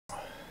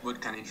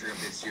what kind of injury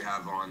updates do you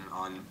have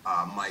on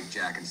Mike,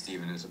 Jack, and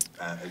Steven as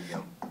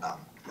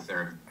with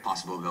their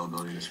possible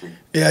availability this week?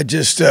 Yeah,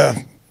 just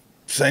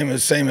same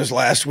as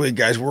last week.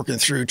 Guys working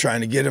through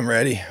trying to get them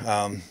ready.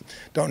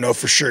 Don't know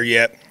for sure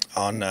yet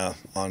on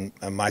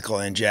Michael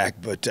and Jack,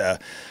 but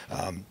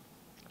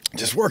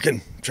just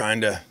working,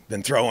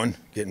 been throwing,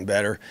 getting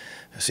better,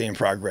 seeing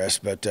progress.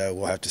 But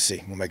we'll have to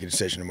see. We'll make a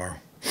decision tomorrow.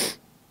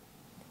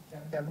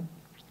 Kevin?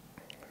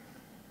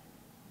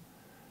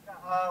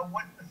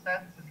 What's the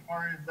sense as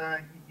far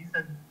as you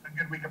said a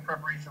good week of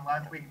preparation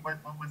last week? What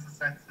was the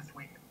sense this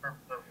week in terms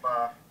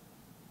of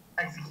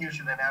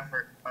execution and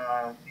effort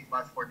these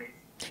last 4 days?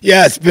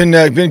 Yeah, it's been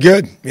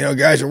good. You know,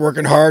 guys are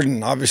working hard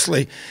and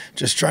obviously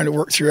just trying to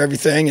work through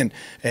everything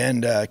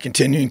and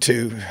continuing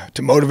to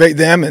motivate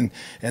them and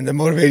to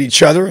motivate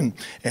each other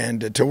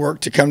and to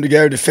work to come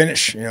together to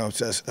finish. You know,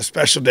 it's a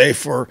special day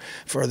for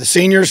the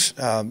seniors,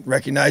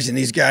 recognizing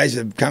these guys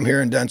have come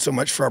here and done so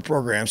much for our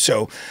program.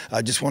 So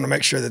I just want to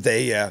make sure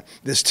that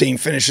this team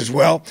finishes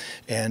well.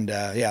 And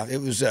yeah,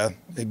 it was a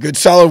good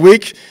solid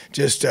week.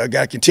 Just got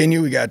to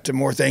continue. We got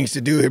more things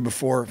to do here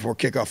before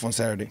kickoff on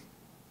Saturday.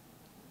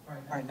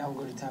 All right, now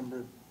we'll go to Tom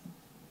Brew.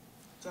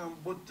 Tom,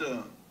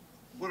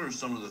 what are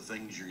some of the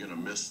things you're going to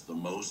miss the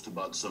most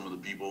about some of the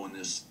people in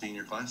this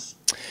senior class?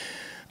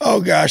 Oh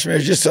gosh, man,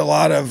 there's just a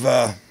lot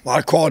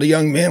of quality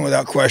young men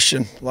without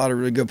question. A lot of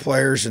really good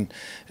players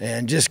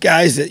and just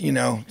guys that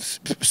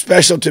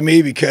special to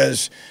me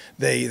because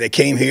they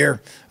came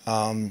here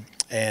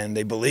and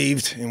they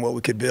believed in what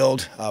we could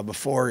build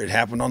before it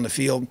happened on the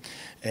field,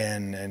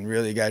 and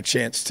really got a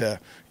chance to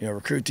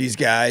recruit these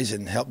guys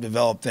and help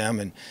develop them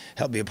and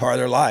help be a part of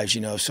their lives.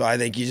 So I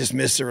think you just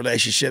miss the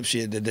relationships,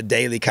 the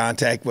daily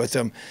contact with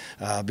them,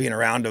 being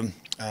around them.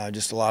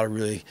 Just a lot of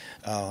really,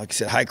 like I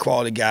said,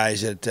 high-quality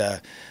guys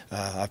that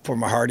I've poured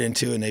my heart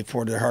into, and they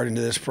poured their heart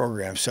into this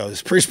program. So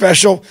it's pretty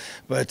special,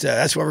 but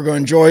that's what we're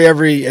going to enjoy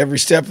every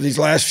step of these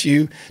last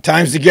few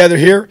times together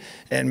here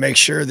and make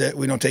sure that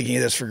we don't take any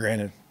of this for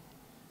granted.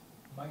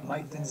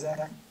 Mike, then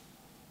Zach.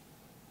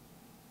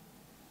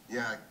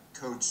 Yeah,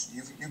 Coach,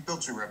 you've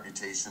built your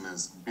reputation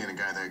as being a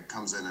guy that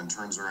comes in and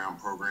turns around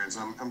programs.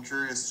 I'm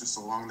curious, just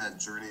along that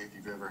journey, if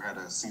you've ever had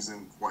a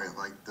season quite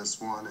like this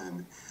one,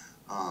 and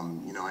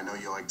I know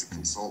you like to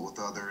consult with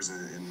others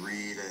and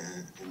read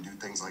and do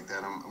things like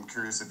that. I'm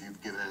curious if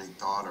you've given any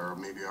thought or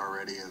maybe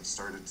already have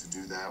started to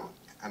do that,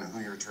 kind of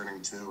who you're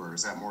turning to, or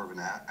is that more of an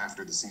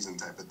after the season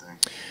type of thing?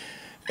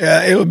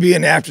 It'll be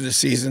an after the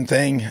season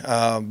thing,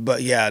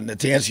 but yeah.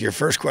 To answer your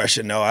first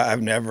question, no,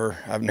 I've never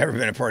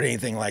been a part of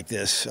anything like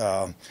this.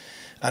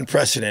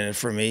 Unprecedented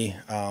for me,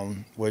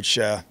 which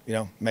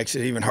makes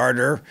it even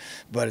harder.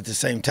 But at the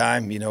same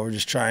time, we're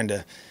just trying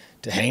to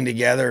hang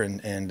together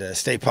and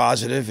stay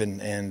positive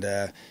and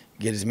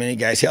get as many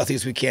guys healthy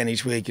as we can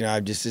each week.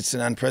 It's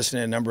an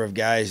unprecedented number of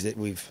guys that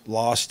we've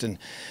lost, and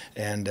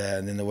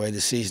then the way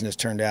the season has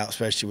turned out,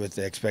 especially with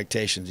the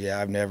expectations. Yeah,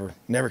 I've never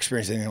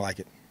experienced anything like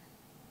it.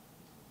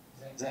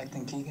 Zach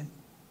and Keegan?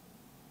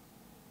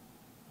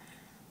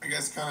 I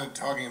guess kind of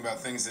talking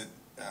about things that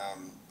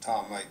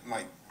Tom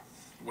might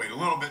wait a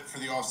little bit for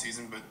the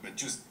offseason, but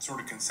just sort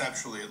of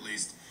conceptually at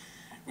least.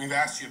 We've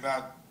asked you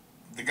about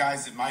the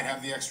guys that might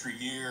have the extra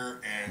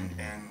year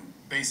and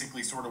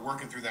basically sort of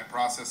working through that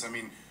process. I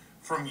mean,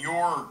 from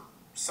your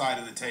side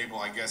of the table,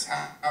 I guess,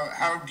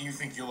 how do you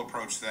think you'll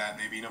approach that?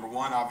 Maybe number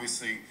one,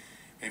 obviously,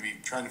 maybe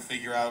trying to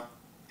figure out,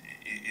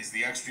 is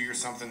the extra year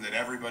something that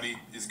everybody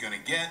is going to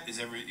get? Is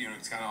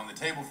it's kind of on the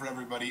table for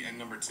everybody? And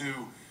number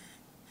two,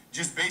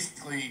 just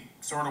basically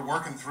sort of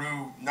working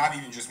through, not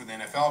even just with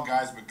NFL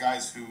guys, but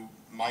guys who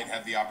might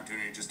have the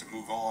opportunity just to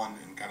move on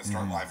and kind of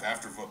start life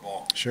after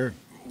football. Sure.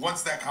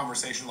 What's that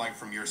conversation like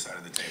from your side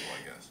of the table,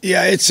 I guess?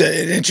 Yeah, it's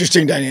an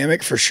interesting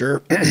dynamic for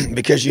sure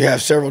because you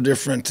have several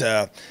different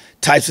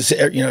types of,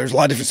 there's a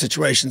lot of different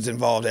situations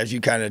involved as you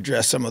kind of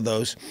address some of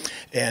those.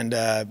 And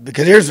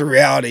because here's the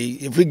reality,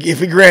 if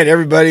we grant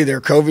everybody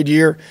their COVID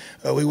year,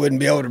 we wouldn't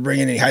be able to bring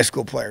in any high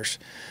school players,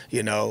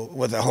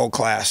 with a whole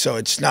class.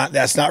 So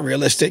that's not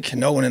realistic.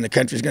 No one in the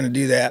country is going to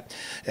do that.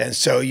 And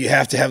so you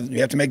have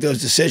to make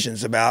those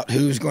decisions about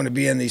who's going to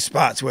be in these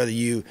spots, whether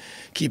you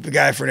keep a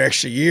guy for an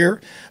extra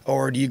year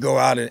or do you go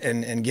out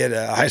and get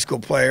a high school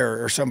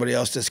player or somebody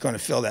else that's going to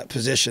fill that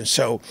position.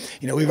 So,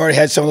 we've already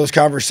had some of those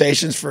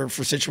conversations for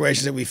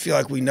situations that we feel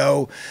like we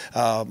know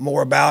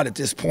more about at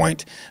this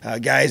point.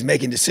 Guys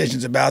making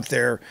decisions about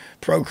their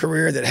pro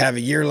career that have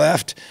a year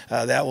left,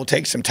 that will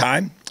take some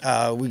time.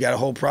 We got a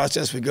whole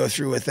process we go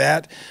through with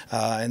that,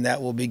 and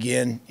that will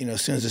begin,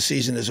 as soon as the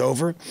season is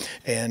over.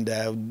 And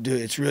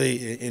it's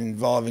really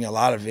involving a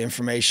lot of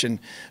information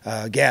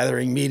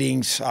gathering,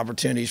 meetings,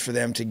 opportunities for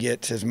them to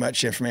get as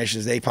much information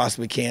as they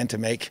possibly can to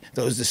make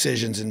those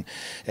decisions. And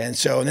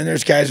then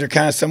there's guys that are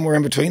kind of somewhere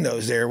in between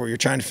those there, where you're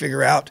trying to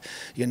figure out,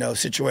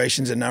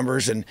 situations and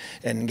numbers and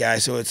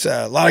guys. So it's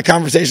a lot of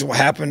conversation will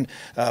happen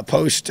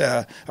post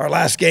our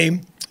last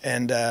game.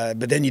 And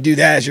but then you do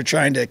that as you're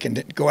trying to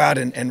go out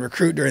and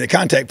recruit during the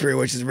contact period,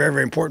 which is a very,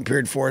 very important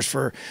period for us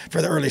for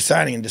the early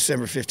signing in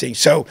December 15th.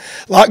 So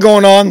a lot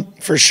going on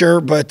for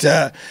sure. But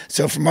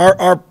so from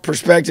our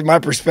perspective, my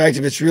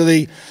perspective,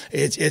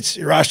 it's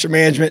roster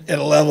management at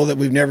a level that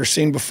we've never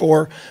seen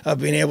before, of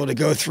being able to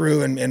go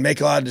through and make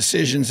a lot of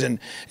decisions.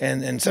 And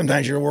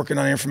sometimes you're working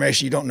on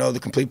information you don't know the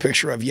complete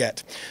picture of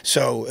yet.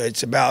 So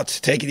it's about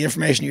taking the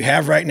information you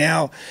have right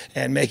now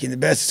and making the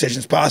best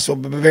decisions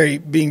possible,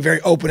 but being very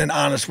open and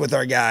honest with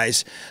our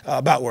guys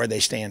about where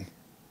they stand.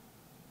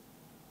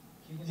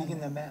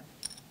 Keegan and Matt.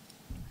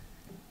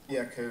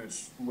 Yeah,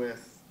 Coach,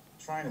 with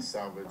trying to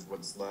salvage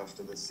what's left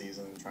of the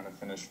season, trying to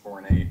finish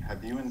 4-8,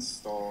 have you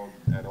installed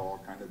at all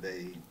kind of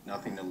a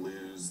nothing to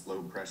lose,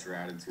 low pressure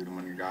attitude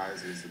among your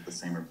guys, or is it the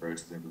same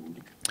approach as every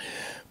week?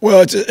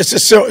 Well, it's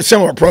a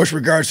similar approach in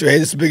regards to, hey,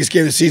 this is the biggest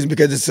game of the season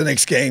because it's the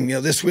next game. You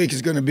know, this week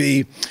is going to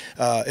be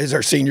is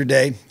our senior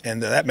day,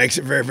 and that makes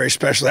it very, very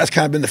special. That's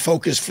kind of been the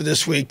focus for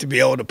this week, to be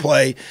able to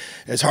play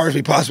as hard as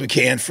we possibly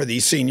can for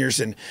these seniors,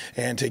 and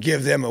to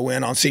give them a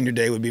win on senior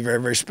day would be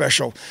very, very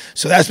special.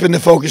 So that's been the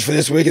focus for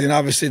this week, and then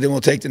obviously then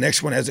we'll take the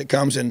next one as it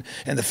comes, and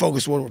the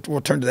focus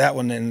will turn to that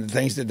one and the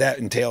things that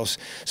entails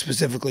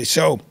specifically.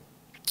 So.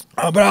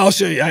 But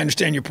I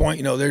understand your point.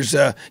 You know, there's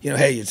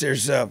hey,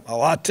 there's a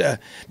lot to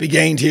be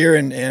gained here,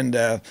 and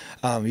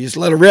you just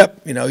let it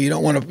rip. You know, you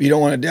don't want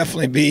to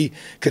definitely be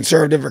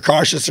conservative or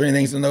cautious or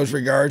anything in those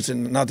regards,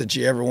 and not that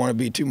you ever want to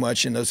be too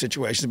much in those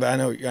situations. But I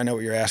know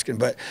what you're asking.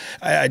 But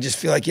I just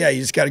feel like, yeah,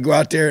 you just got to go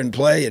out there and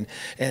play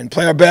and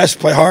play our best,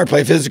 play hard,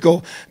 play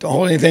physical. Don't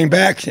hold anything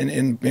back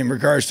in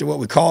regards to what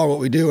we call or what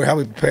we do or how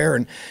we prepare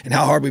and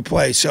how hard we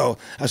play. So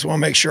I just want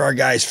to make sure our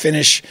guys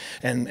finish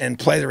and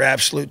play their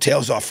absolute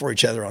tails off for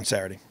each other on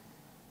Saturday.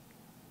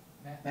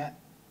 Matt.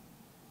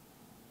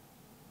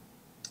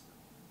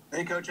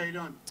 Hey, Coach, how you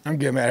doing? I'm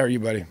good, Matt. How are you,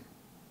 buddy?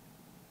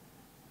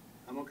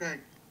 I'm okay.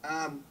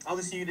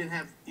 Obviously, you didn't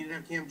have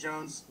Cam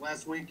Jones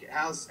last week.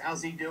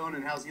 How's he doing,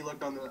 and how's he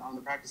looked on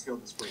the practice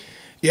field this week?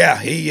 Yeah,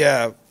 he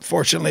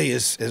fortunately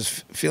is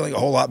feeling a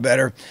whole lot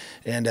better,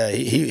 and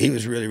he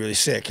was really, really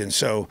sick, and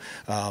so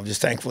I'm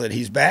just thankful that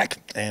he's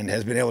back and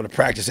has been able to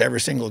practice every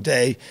single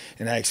day,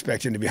 and I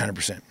expect him to be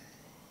 100%.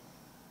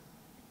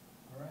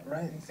 All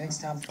right. Thanks,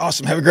 Tom.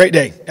 Awesome. Have a great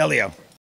day. Elio.